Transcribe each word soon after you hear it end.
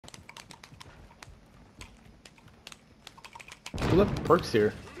Who left perks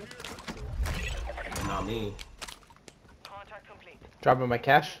here? Not me. Dropping my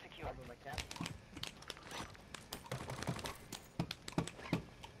cash.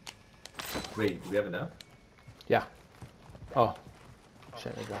 Wait, do we have enough? Yeah. Oh.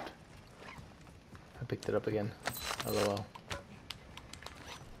 Shit, I dropped. I picked it up again. LOL.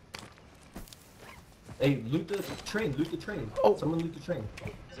 Hey, loot the train, loot the train. Oh. Someone loot the train.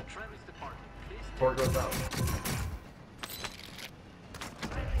 Before it goes out.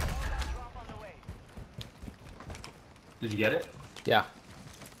 Did you get it? Yeah.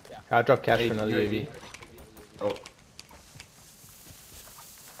 I dropped cash Hey, for another UAV. UAV. Oh.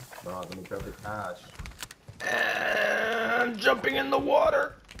 No, let me grab the cash. And jumping in the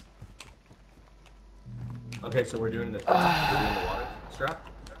water. Okay, so we're doing the water strap.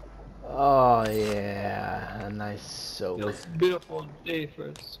 Oh yeah, a nice soak. Feels, Beautiful day for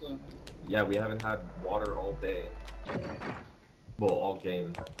a swim. yeah, we haven't had water all day. Well, all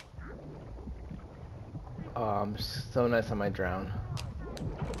game. So nice I might drown.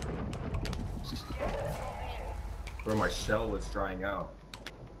 Where my shell was drying out.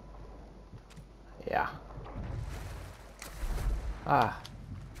 Yeah. Ah.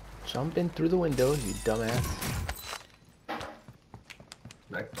 Jump in through the window, you dumbass. Can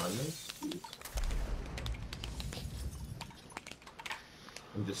I climb this? Jeez.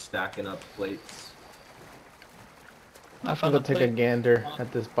 I'm just stacking up plates. I I'm found gonna a take a plate. gander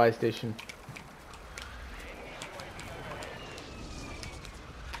at this buy station.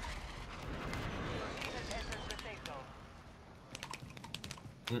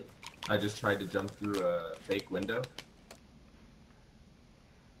 I just tried to jump through a fake window.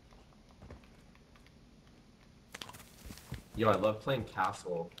 Yo, I love playing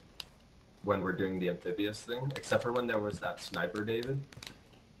castle when we're doing the amphibious thing, except for when there was that sniper, David.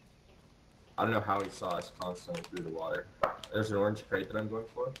 I don't know how he saw us constantly through the water. There's an orange crate that I'm going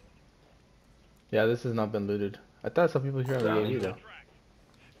for. Yeah, this has not been looted. I thought I saw people here on the Drowning. UAV though.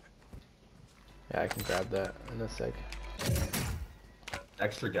 Yeah, I can grab that in a sec.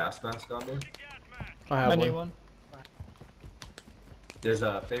 Extra gas mask on me. I I have need one. one. There's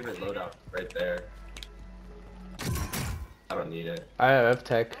a favorite loadout right there. I don't need it. I have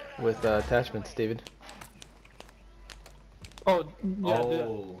F-Tech with attachments, David. Oh, yeah,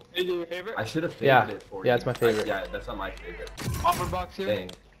 Oh, Is it your favorite? I should have favored Yeah. it for you. Yeah, it's my favorite. Yeah, that's not my favorite. Offer box here?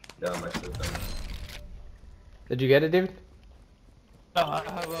 Dang. Yeah, I should have done that. Did you get it, David? No, I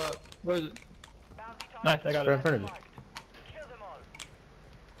have a... Where is it? Nice, I got Right in it. front of you.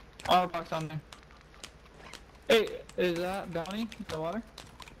 Offer box on there. Hey, is that bounty in the water?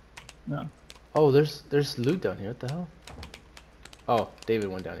 No. Oh, there's loot down here. What the hell? Oh, David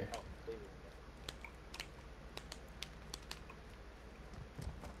went down here.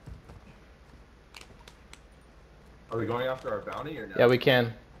 Are we going after our bounty or no? Yeah, we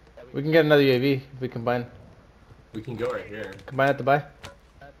can. We can get another UAV if we combine. We can go right here. Combine at the buy.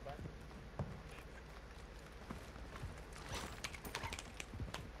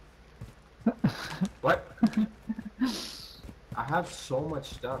 What? I have so much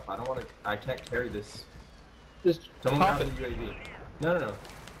stuff. I don't want to. I can't carry this. Just Someone pop grab it. the UAV. No, no, no.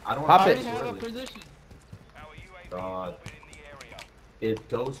 I don't Pop want I to it. already have a early. position. God. It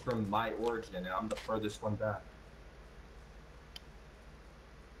goes from my origin, and I'm the furthest one back.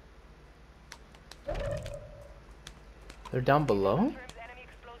 They're down below?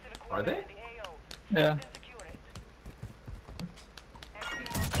 Are they? Yeah.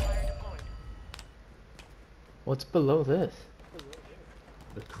 What's below this?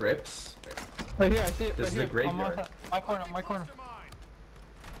 The crypts? Right here, I see it. This right is a here. graveyard. My corner, my corner.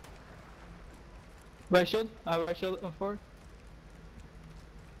 Right shield? I have right shield forward.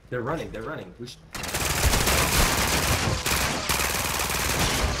 They're running. They're running. We should...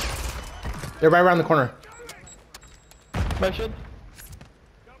 They're right around the corner. Right shield?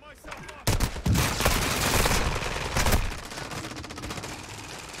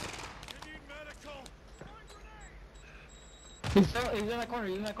 He's in that corner,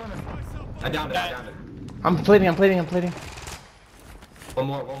 he's in that corner. I downed it. I downed it. I'm plating, I'm plating, I'm plating. One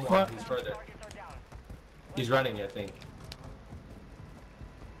more. One more. What? He's further. He's running, I think.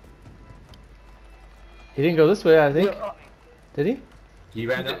 He didn't go this way, I think. Yeah, Did he? He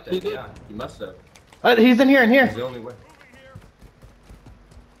ran up there. He did. Yeah, he must have. He's in here, in He's here. the only way.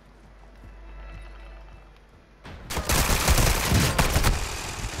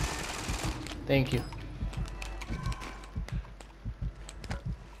 Thank you.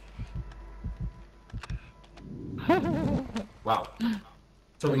 Wow.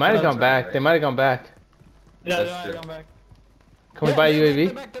 So They we might have could gone try, back. right? They might have gone back. yeah, That's yeah, true. come back. Can we buy a They're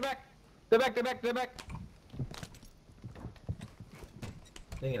UAV? back, they're back. They're back, they're back, they're back.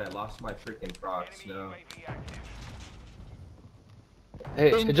 Dang it, I lost my freaking procs. No.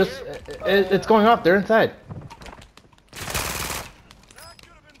 Hey, it's going off. They're inside.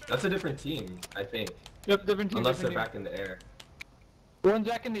 That's a different team, I think. Yep, different team. Unless they're different back in the air. team. One's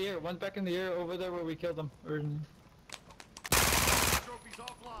back in the air. One's back in the air over there where we killed them.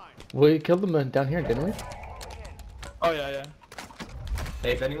 We killed them down here, didn't we? Oh yeah, yeah.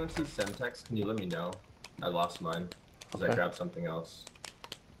 Hey, if anyone sees Semtex, can you let me know? I lost mine. Because I Okay. grabbed something else.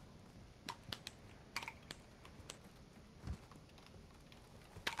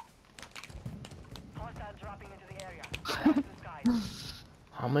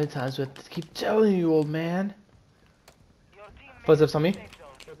 How many times do I have to keep telling you, old man? Footsteps on me.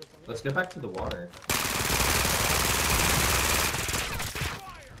 Let's get back to the water.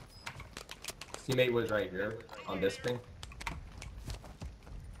 Teammate was right here on this thing.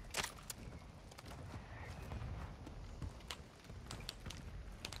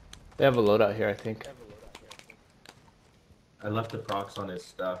 They have a loadout here, I think. I left the procs on his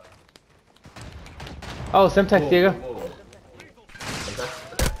stuff. Oh, Semtex, Diego. Whoa.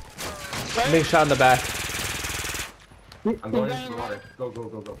 Big shot in the back. I'm going into the water. Go, go,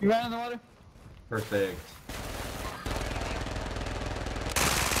 go, go. You ran in the water? Perfect.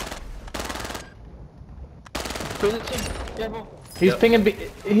 There's a team. Careful. He's Yep. pinging.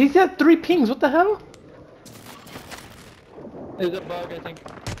 He's got 3 pings. What the hell? There's a bug, I think.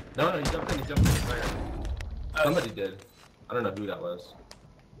 No, he jumped in the fire. Somebody did. I don't know who that was.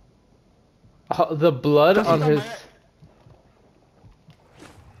 Oh, the blood He's on on his. my right.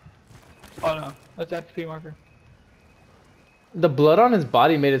 Oh no, that's XP marker. The blood on his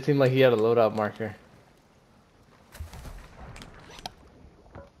body made it seem like he had a loadout marker.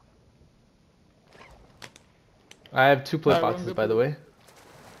 I have 2 plate Alright, boxes, by the way.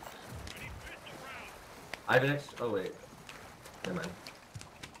 I have an extra. Oh, wait. Never mind.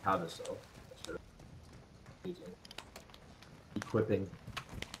 How to sell. Using. Equipping.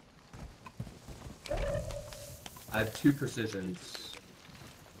 I have 2 precisions.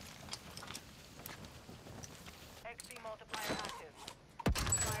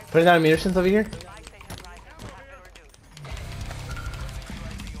 Putting down munitions over here.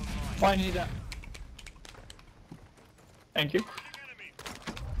 Why need that? Thank you.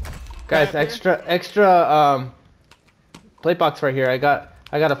 Guys, extra plate box right here. I got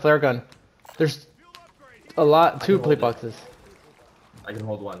a flare gun. There's a lot, 2 can plate hold it. boxes. I can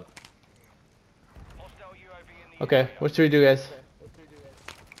hold one. Okay, what should we do, guys?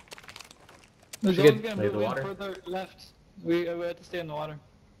 The Should we zone's get- gonna play the move in water? further left. We have to stay in the water.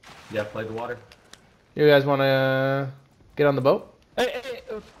 Yeah, play the water. You guys want to get on the boat? Hey,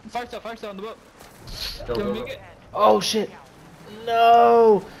 fire sale on the boat. Go, Can go, we go. make it? Oh shit!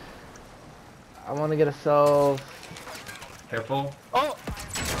 No! I want to get a self. Careful. Oh!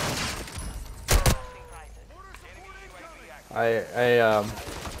 I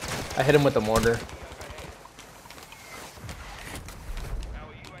hit him with the mortar.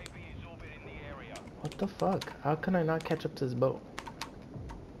 What the fuck? How can I not catch up to this boat?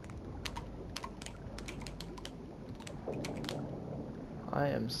 I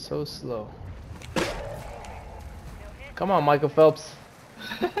am so slow. Come on, Michael Phelps.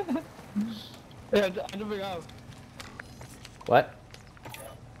 Yeah, I jumping out. What?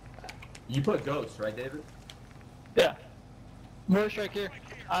 You put ghosts, right, David? Yeah. More strike here.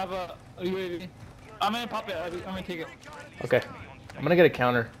 I have a UAV. I'm gonna pop it. I'm gonna take it. Okay. I'm gonna get a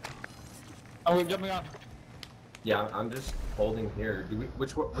counter. Oh, we're jumping on. Yeah, I'm just holding here.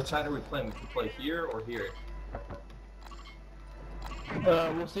 Which side are we playing? We can play here or here.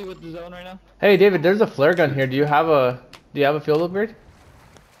 We'll see with the zone right now. Hey, David, there's a flare gun here. Do you have a field upgrade?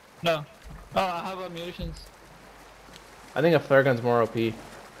 No. Oh, I have munitions. I think a flare gun's more OP.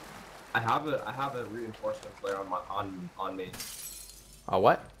 I have a reinforcement flare on me. A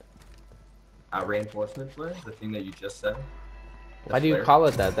what? A reinforcement flare, the thing that you just said. Why do you call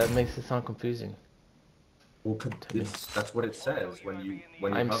it that? That makes it sound confusing. Well, that's what it says when you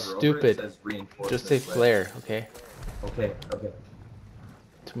I'm hover over stupid. it. It says reinforcement. Just say flare, okay? Okay.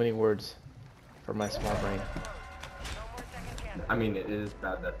 Too many words for my small brain. I mean, it is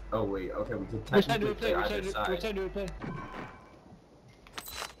bad that. Oh wait. Okay, we can Which side do technically we play? play either side. Which side do we play?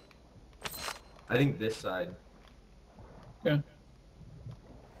 I think this side. Yeah.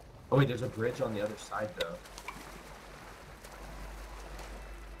 Oh wait, there's a bridge on the other side though.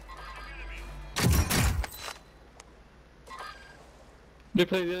 Do we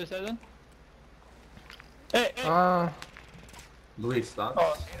play the other side then? Hey! Luis, thoughts?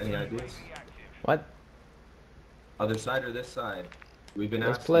 Oh. Any ideas? What? Other side or this side? We've been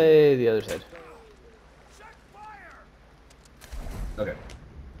Let's asking. play the other side. Okay.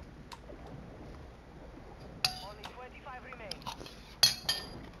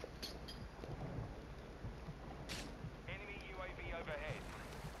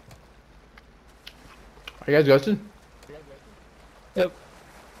 Are you guys ghosted? Yep.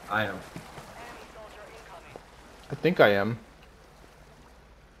 I am. I think I am.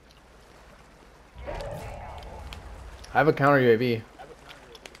 I have a counter UAV.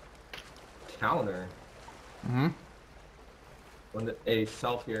 Counter. Mm-hmm. A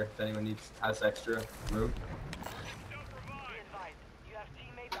self here if anyone has extra room.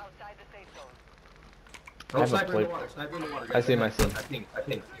 I Oh, have a sniper in the plate. water, sniper in the water. I see him, I see him. I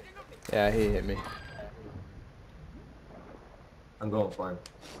think. Yeah, he hit me. I'm going for him.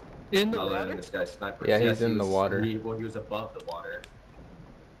 In the Not letting water? this guy sniper. Yeah, Yes, he's in the water. He was above the water.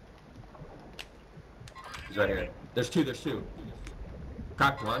 He's right here. There's two.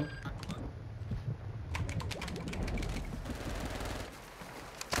 Cracked one.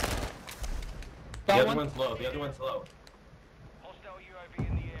 The other one's low.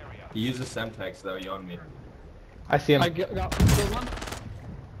 He uses Semtex though, he owned me. I see him. I got killed one.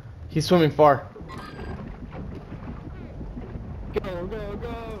 He's swimming far.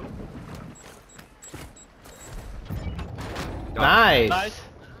 Go. Nice. Nice.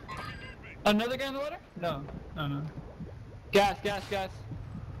 Another guy in the water? No. Gas.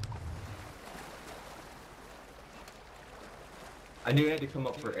 I knew he had to come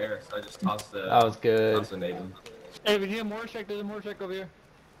up for air, so I just tossed the. That was good. Tossed the nade. Hey, we need a mortar strike. There's a mortar strike over here.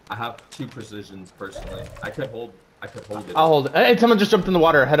 I have 2 precisions personally. I could hold it. I'll hold it. Hey, someone just jumped in the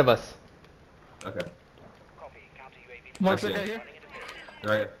water ahead of us. Okay. Mortar I see strike right it. here.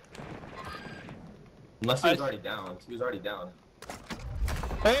 Right here. Unless he was I- already down. He was already down.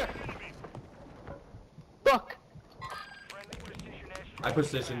 Right here. Fuck. I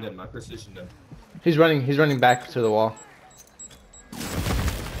precisioned him. He's running back to the wall.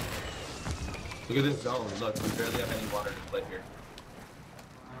 Look at this zone. Look, we barely have any water to play here.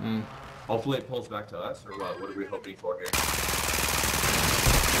 Mm. Hopefully it pulls back to us, or what? What are we hoping for here?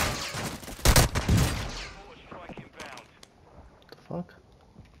 The fuck?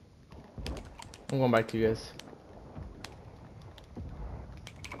 I'm going back to you guys.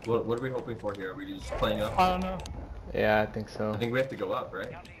 What are we hoping for here? Are we just playing up? I don't know. Yeah, I think so. I think we have to go up,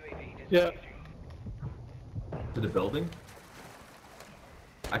 right? Yeah. To the building?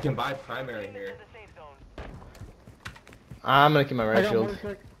 I can buy primary here. I'm gonna keep my I right got shield. mortar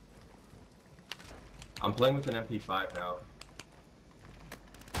strike. I'm playing with an MP5 now.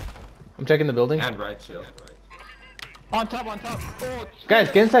 I'm checking the building. And right shield. On top. Oh,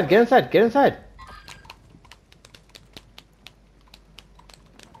 Guys, get inside.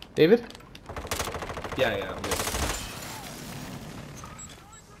 David? Yeah, I'm good.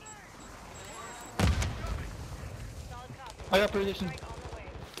 I got position.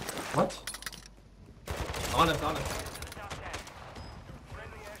 What? On us.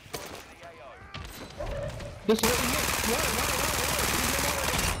 This way.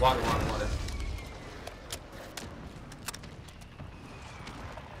 Water.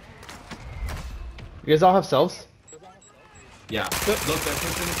 You guys all have selves? Yeah. Look, they're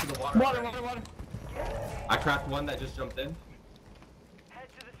pushing into the water. Water. I cracked one that just jumped in.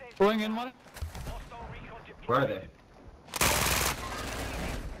 Going in water. Where are they?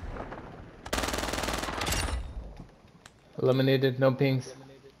 Eliminated, no pings.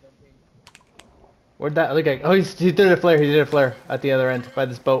 Where'd that other guy? Oh, he did a flare. He did a flare at the other end by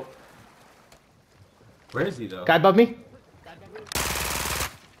this boat. Where is he though? Guy above me.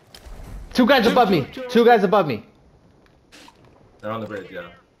 Two guys above me. Two guys above me. They're on the bridge, yeah.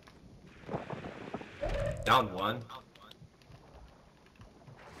 Down one.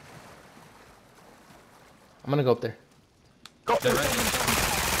 I'm gonna go up there. Go. They're right.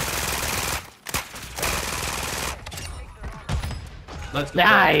 Let's go.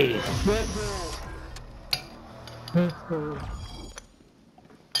 Nice. Let's go.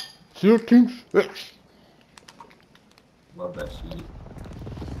 36. Love that sheet.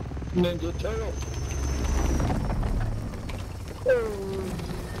 Ninja Turtle.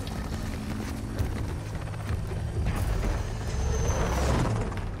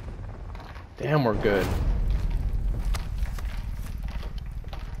 Damn, we're good.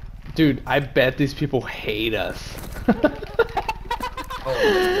 Dude, I bet these people hate us.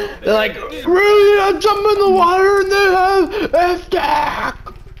 Oh, They're like, really? I'm jumping in the water and they have attack.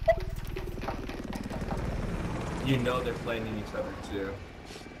 you know they're playing each other too.